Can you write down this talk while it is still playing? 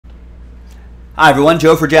Hi everyone,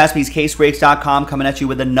 Joe for JaspysCaseBreaks.com coming at you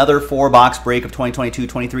with another 4-box break of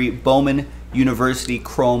 2022-23 Bowman University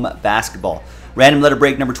Chrome Basketball. Random letter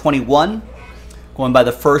break number 21, going by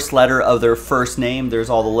the first letter of their first name. There's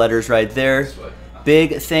all the letters right there.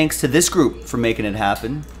 Big thanks to this group for making it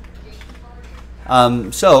happen.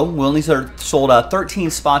 So we only sold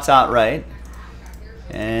 13 spots outright,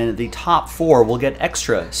 and the top 4 will get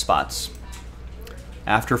extra spots.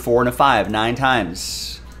 After 4 and a 5, 9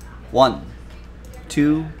 times. 1,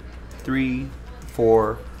 2, 3,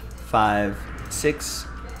 4, 5, 6,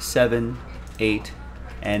 7, 8,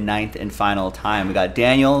 and 9th and final time. We got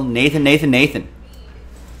Daniel, Nathan. And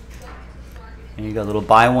you got a little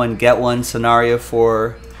buy one, get one scenario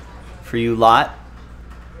for you lot.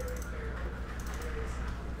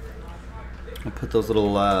 I'll put those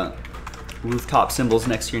little rooftop symbols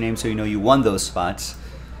next to your name so you know you won those spots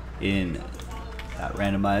in that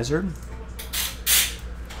randomizer.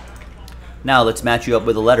 Now let's match you up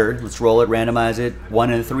with a letter. Let's roll it, randomize it, 1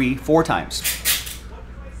 and 3, 4 times.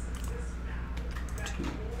 2.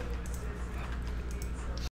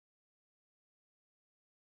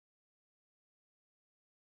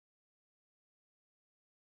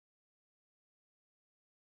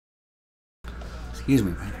 Excuse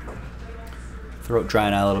me. Throat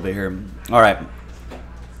drying out a little bit here. All right.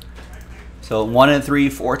 So 1 and 3,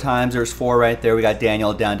 4 times. There's 4 right there. We got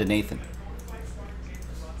Daniel down to Nathan.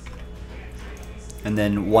 And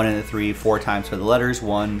then 1 and 3, 4 times for the letters.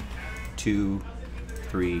 1, 2,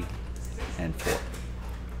 3, and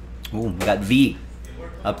 4. Ooh, we got V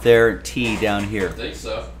up there, T down here. I think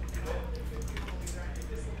so.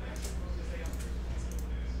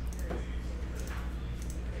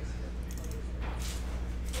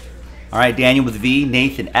 All right, Daniel with V,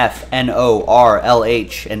 Nathan F, N, O, R, L,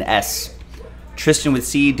 H, and S. Tristan with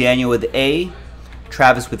C, Daniel with A,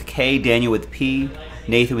 Travis with K, Daniel with P,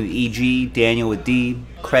 Nathan with E, G, Daniel with D,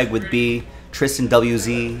 Craig with B, Tristan W,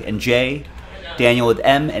 Z, and J, Daniel with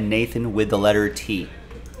M, and Nathan with the letter T.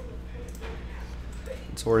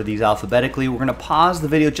 Let's order these alphabetically. We're going to pause the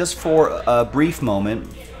video just for a brief moment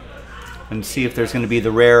and see if there's going to be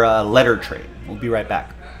the rare letter trade. We'll be right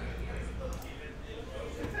back.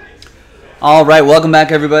 All right, welcome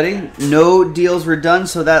back, everybody. No deals were done,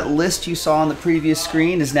 so that list you saw on the previous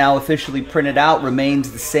screen is now officially printed out,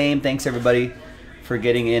 remains the same. Thanks, everybody, for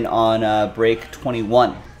getting in on break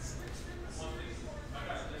 21.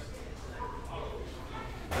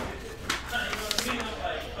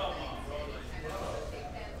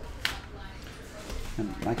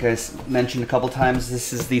 Like I mentioned a couple times,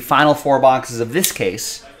 this is the final 4 boxes of this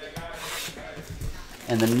case.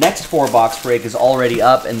 And the next 4-box break is already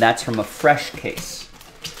up, and that's from a fresh case.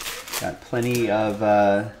 Got plenty of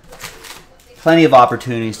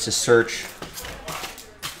opportunities to search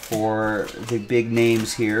for the big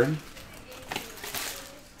names here.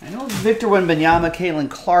 I know Victor Wembanyama, Caitlin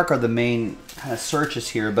Clark are the main kind of searches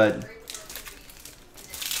here, but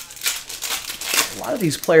a lot of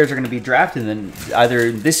these players are going to be drafted in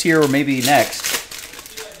either this year or maybe next.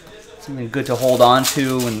 Something good to hold on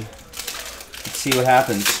to and see what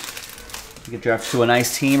happens. You get drafted to a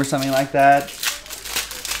nice team or something like that.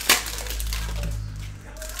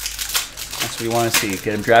 That's what you want to see.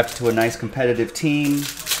 Get them drafted to a nice competitive team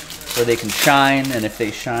where they can shine, and if they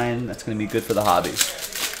shine, that's going to be good for the hobby.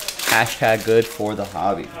 Hashtag good for the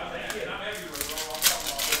hobby.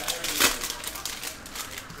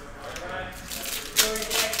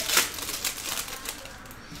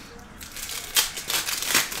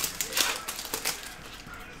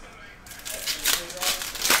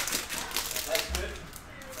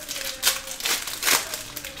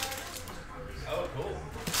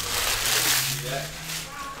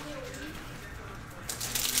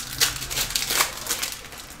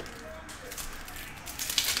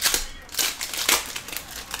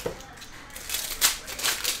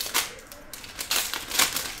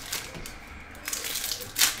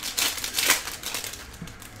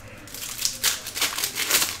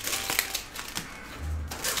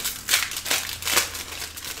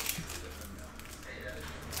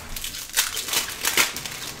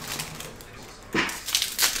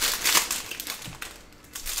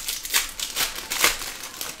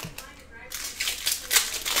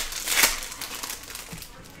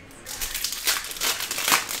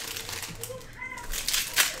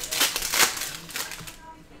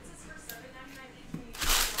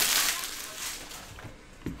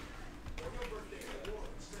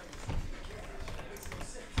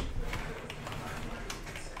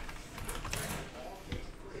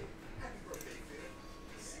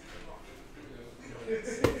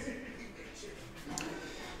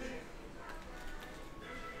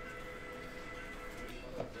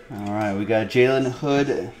 All right, we got Jalen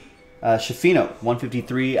Hood, Shafino,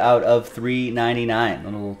 153 out of 399.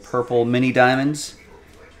 Little purple mini diamonds.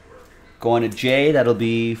 Going to Jay, that'll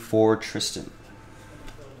be for Tristan.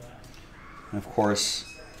 And of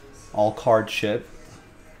course, all card ship.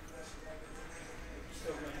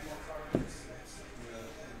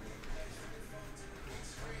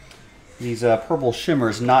 These purple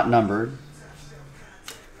shimmers not numbered.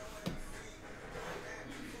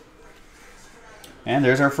 And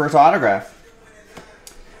there's our first autograph.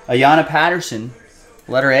 Ayanna Patterson,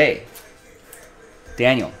 letter A.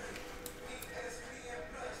 Daniel.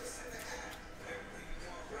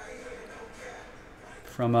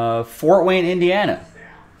 From Fort Wayne, Indiana.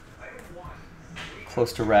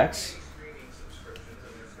 Close to Rex.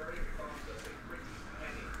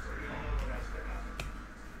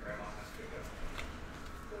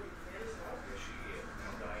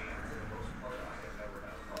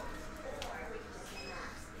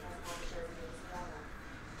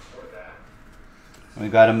 We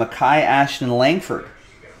got a Makai Ashton Langford,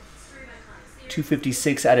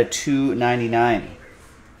 256 out of 299.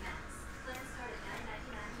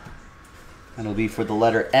 That'll be for the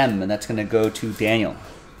letter M, and that's going to go to Daniel.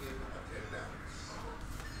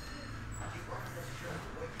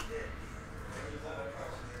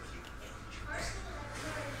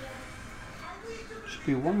 Should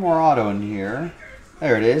be one more auto in here.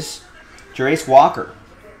 There it is. Jarace Walker.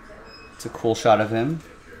 It's a cool shot of him.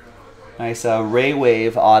 Nice Ray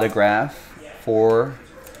Wave autograph for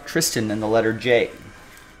Tristan in the letter J.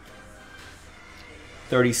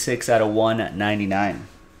 36 out of 199.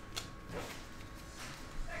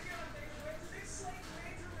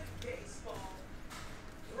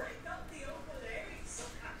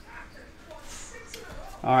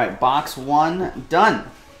 All right, box one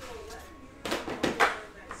done.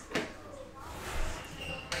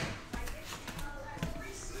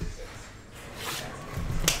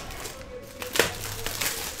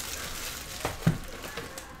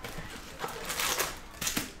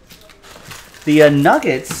 The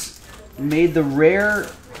Nuggets made the rare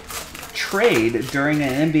trade during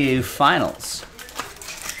an NBA Finals.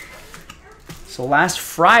 So last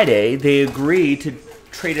Friday, they agreed to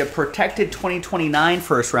trade a protected 2029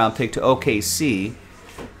 first-round pick to OKC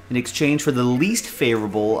in exchange for the least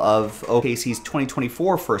favorable of OKC's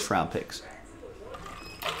 2024 first-round picks.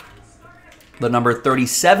 The number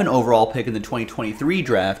 37 overall pick in the 2023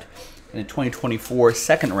 draft and a 2024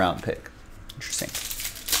 second-round pick. Interesting.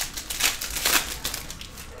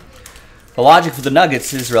 The logic for the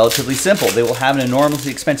Nuggets is relatively simple. They will have an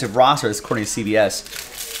enormously expensive roster, this according to CBS,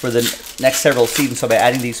 for the next several seasons. So by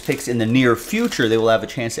adding these picks in the near future, they will have a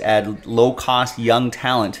chance to add low-cost young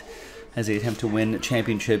talent as they attempt to win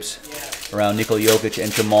championships around Nikola Jokic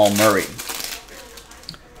and Jamal Murray.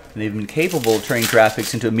 And they've been capable of turning draft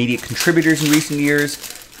picks into immediate contributors in recent years,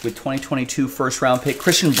 with 2022 first-round pick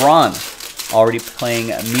Christian Braun already playing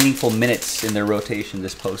meaningful minutes in their rotation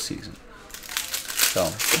this postseason. So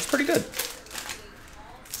that's pretty good.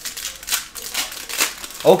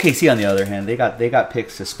 OKC, on the other hand, they got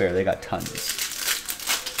picks to spare. They got tons.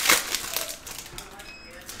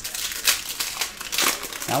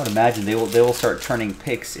 I would imagine they will start turning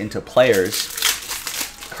picks into players,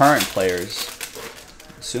 current players,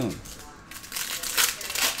 soon.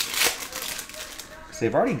 Because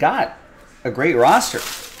they've already got a great roster.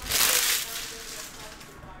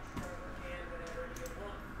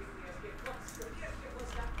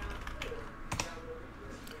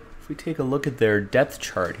 If we take a look at their depth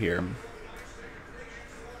chart here,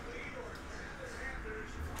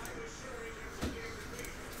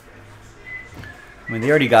 I mean,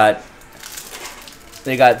 they got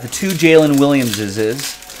the two Jalen Williamses,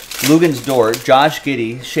 Luguentz Dort, Josh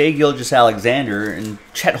Giddey, Shai Gilgeous-Alexander, and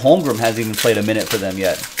Chet Holmgren hasn't even played a minute for them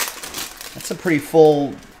yet. That's a pretty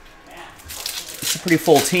full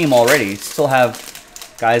team already. You still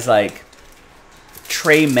have guys like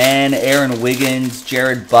Trey Mann, Aaron Wiggins,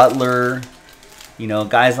 Jared Butler, you know,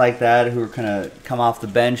 guys like that who are going to come off the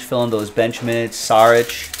bench, fill in those bench minutes,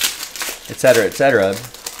 Saric, etc., etc.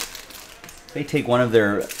 They take one of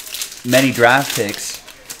their many draft picks,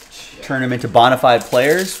 turn them into bona fide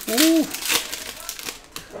players. Woo.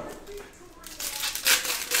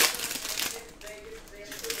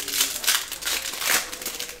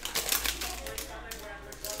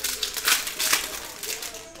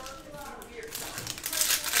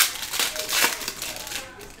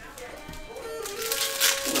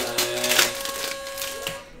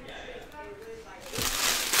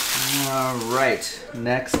 All right,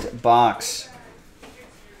 next box.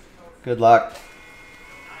 Good luck.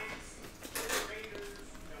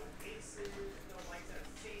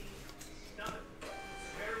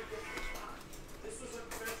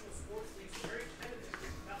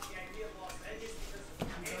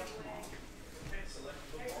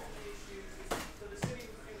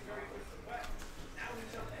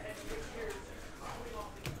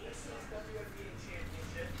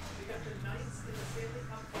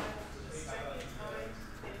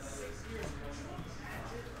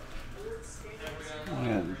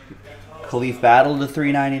 Khalif Battle to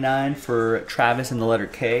 $3.99 for Travis in the letter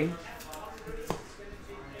K.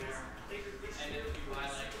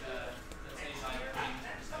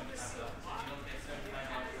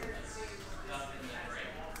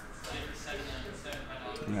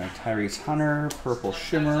 We got Tyrese Hunter, Purple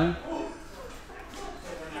Shimmer.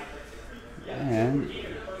 And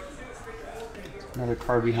another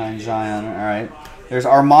card behind Zion. All right. There's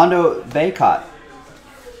Armando Bacot,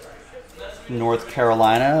 North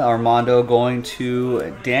Carolina. Armando going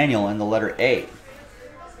to Daniel in the letter A.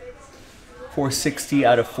 460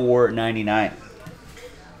 out of 499.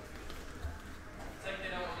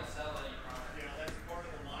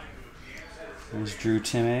 There's Drew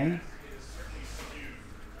Timme.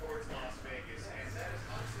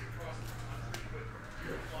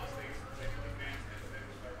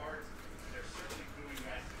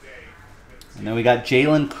 And then we got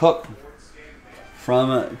Jalen Cook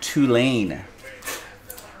from Tulane.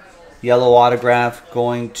 Yellow autograph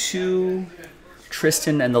going to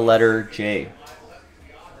Tristan and the letter J.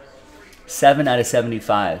 7 out of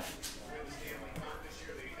 75.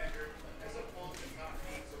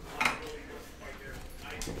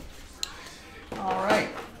 All right.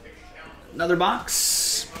 Another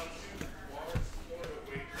box.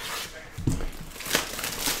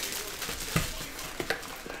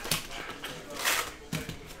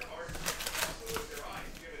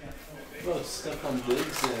 Stephon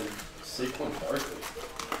Diggs and Saquon Barkley.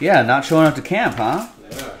 Yeah, not showing up to camp, huh?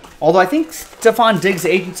 Yeah. Although I think Stephon Diggs'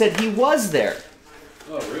 agent said he was there.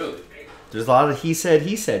 Oh, really? There's a lot of he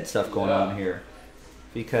said stuff going on here.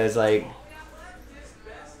 Because, like,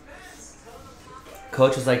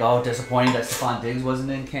 coach was like, oh, disappointing that Stephon Diggs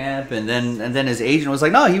wasn't in camp. And then his agent was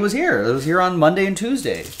like, no, he was here. It was here on Monday and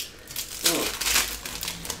Tuesday. Oh.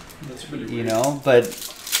 That's pretty weird. You know, but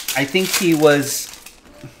I think he was...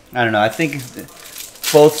 I don't know. I think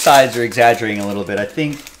both sides are exaggerating a little bit. I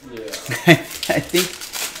think, I think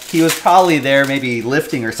he was probably there, maybe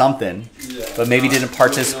lifting or something, but maybe didn't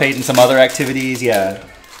participate in some other activities. Yeah,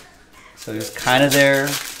 so he was kind of there.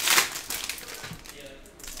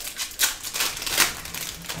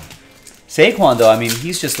 Saquon, though, I mean,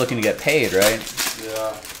 he's just looking to get paid, right?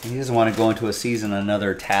 Yeah. He doesn't want to go into a season on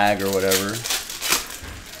another tag or whatever.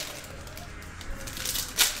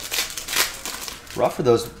 Rough for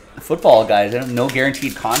those football guys. They don't no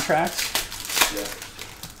guaranteed contracts. Yeah.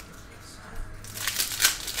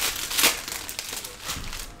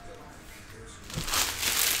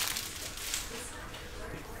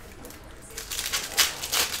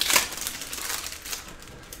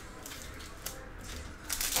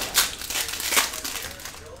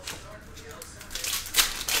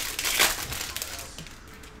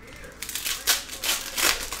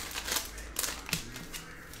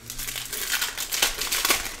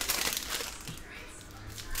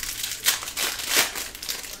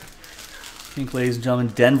 I think, ladies and gentlemen,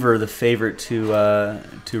 Denver the favorite to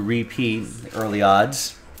repeat early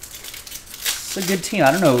odds. It's a good team.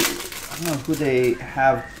 I don't know who they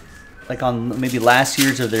have like on maybe last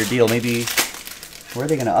year's of their deal. Maybe where are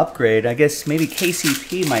they going to upgrade? I guess maybe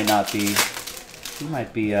KCP might not be. He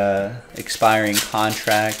might be expiring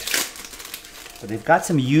contract. But they've got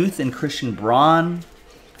some youth in Christian Braun,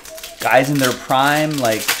 guys in their prime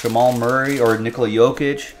like Jamal Murray or Nikola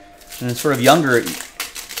Jokic, and then sort of younger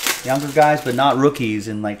guys, but not rookies,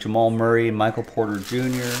 in like Jamal Murray and Michael Porter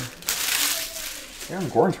Jr. Aaron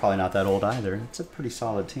Gordon's probably not that old either. It's a pretty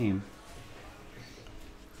solid team.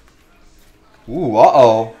 Ooh,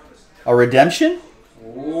 uh-oh. A redemption?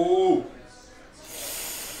 Ooh.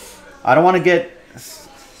 I don't want to get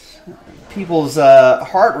people's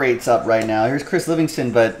heart rates up right now. Here's Chris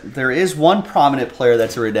Livingston, but there is one prominent player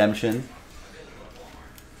that's a redemption.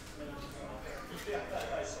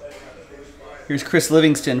 Here's Chris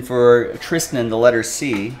Livingston for Tristan, the letter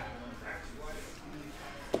C.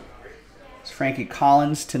 It's Frankie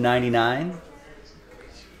Collins to 99.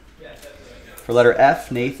 For letter F,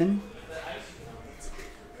 Nathan.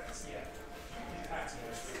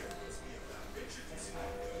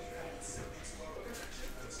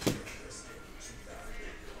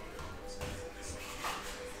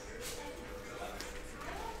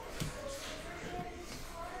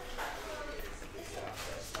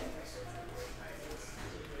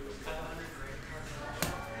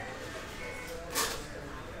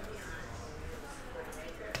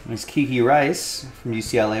 There's Kiki Rice from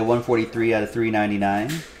UCLA, 143 out of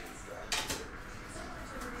 399.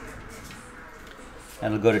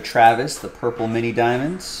 That'll go to Travis, the purple mini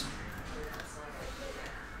diamonds.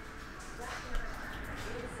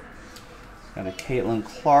 Got a Caitlin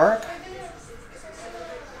Clark.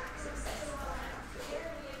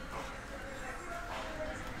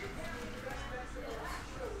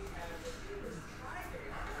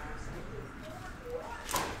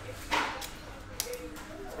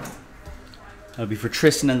 That'll be for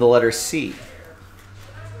Tristan and the letter C.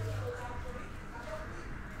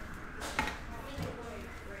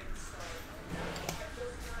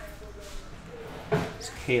 It's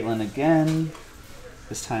Caitlin again.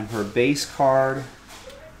 This time her base card.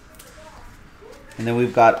 And then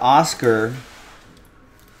we've got Oscar.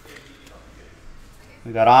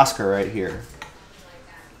 We've got Oscar right here.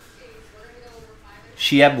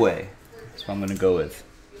 Shiebwe. That's what I'm going to go with.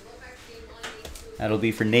 That'll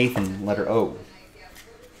be for Nathan, letter O.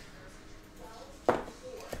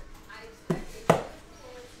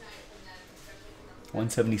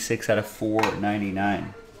 $176 out of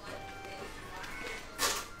 $499.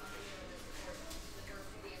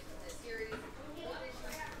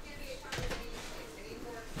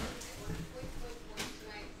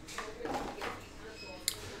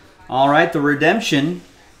 All right, the redemption.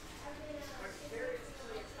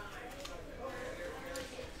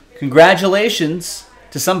 Congratulations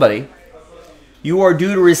to somebody. You are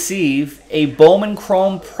due to receive a Bowman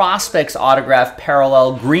Chrome Prospects autograph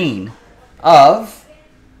parallel green of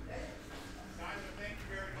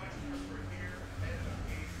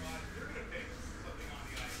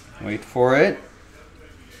wait for it.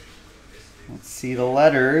 Let's see the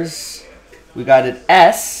letters. We got an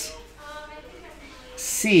S.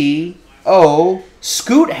 C-O,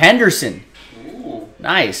 Scoot Henderson. Ooh.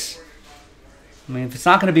 Nice. I mean, if it's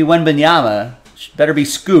not going to be Wembanyama, it better be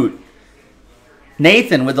Scoot.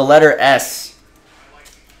 Nathan with the letter S.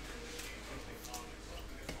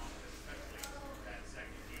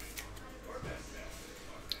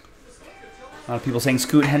 A lot of people saying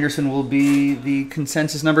Scoot Henderson will be the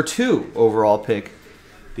consensus number 2 overall pick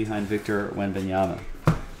behind Victor Wembanyama.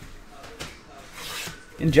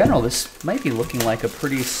 In general, this might be looking like a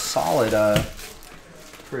pretty solid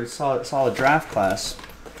draft class.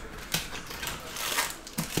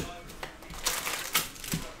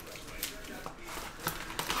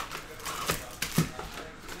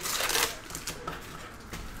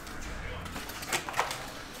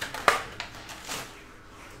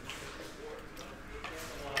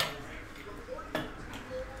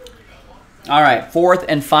 All right, 4th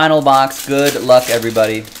and final box. Good luck,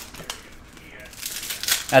 everybody.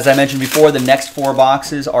 As I mentioned before, the next 4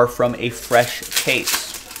 boxes are from a fresh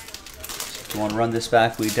case. If you want to run this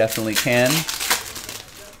back, we definitely can.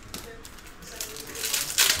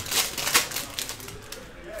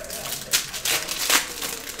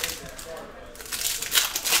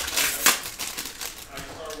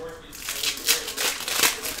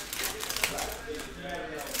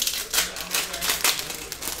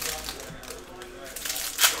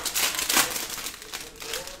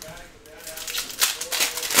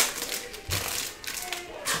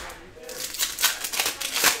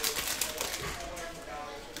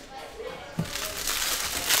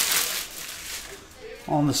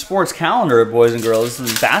 On the sports calendar, boys and girls,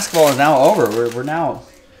 basketball is now over. We're now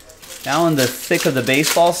in the thick of the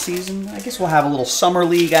baseball season. I guess we'll have a little summer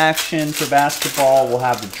league action for basketball. We'll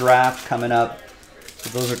have the draft coming up.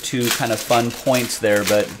 So those are 2 kind of fun points there.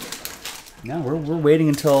 But no, we're waiting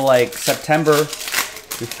until like September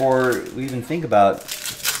before we even think about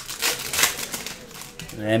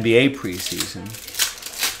the NBA preseason.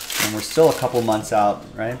 And we're still a couple months out,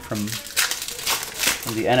 right, from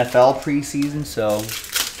the NFL preseason, so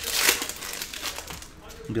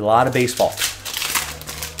it'll be a lot of baseball. I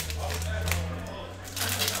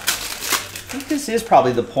think this is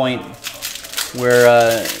probably the point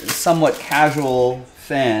where somewhat casual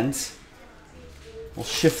fans will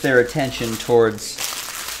shift their attention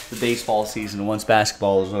towards the baseball season once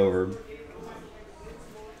basketball is over.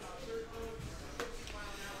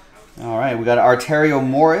 All right, we got Arterio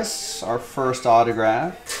Morris, our first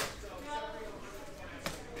autograph.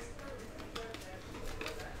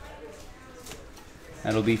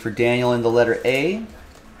 That'll be for Daniel in the letter A.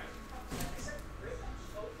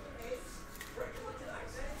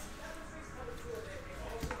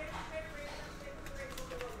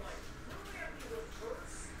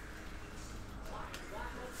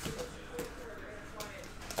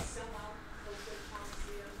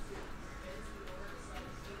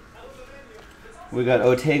 We got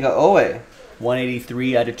Otega Owe,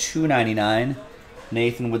 183 out of 299.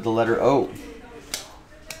 Nathan with the letter O.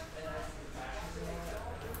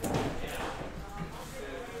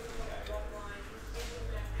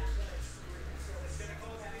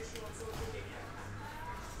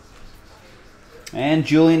 And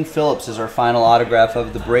Julian Phillips is our final autograph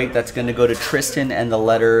of the break. That's going to go to Tristan and the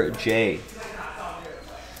letter J.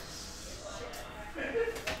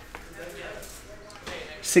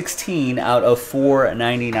 $16 out of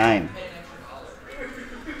 $4.99.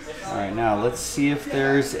 All right, now let's see if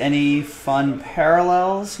there's any fun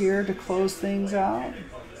parallels here to close things out.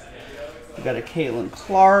 We got a Caitlin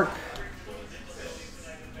Clark.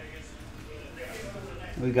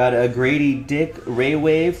 We got a Grady Dick Ray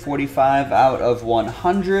Wave, 45 out of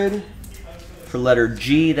 100. For letter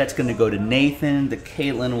G, that's going to go to Nathan. The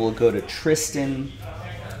Caitlin will go to Tristan.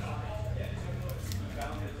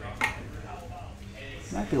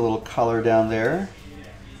 Might be a little color down there.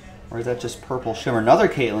 Or is that just purple shimmer? Another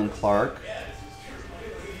Caitlin Clark.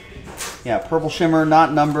 Yeah, purple shimmer,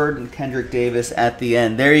 not numbered, and Kendrick Davis at the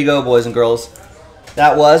end. There you go, boys and girls.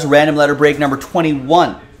 That was random letter break number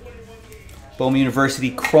 21. Bowman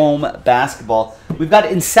University Chrome Basketball. We've got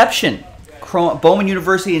Inception. Bowman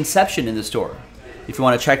University Inception in the store, if you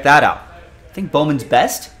want to check that out. I think Bowman's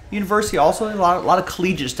Best University also. A lot of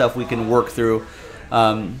collegiate stuff we can work through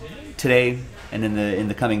today and in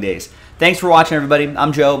the coming days. Thanks for watching, everybody.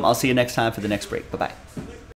 I'm Joe. I'll see you next time for the next break. Bye-bye.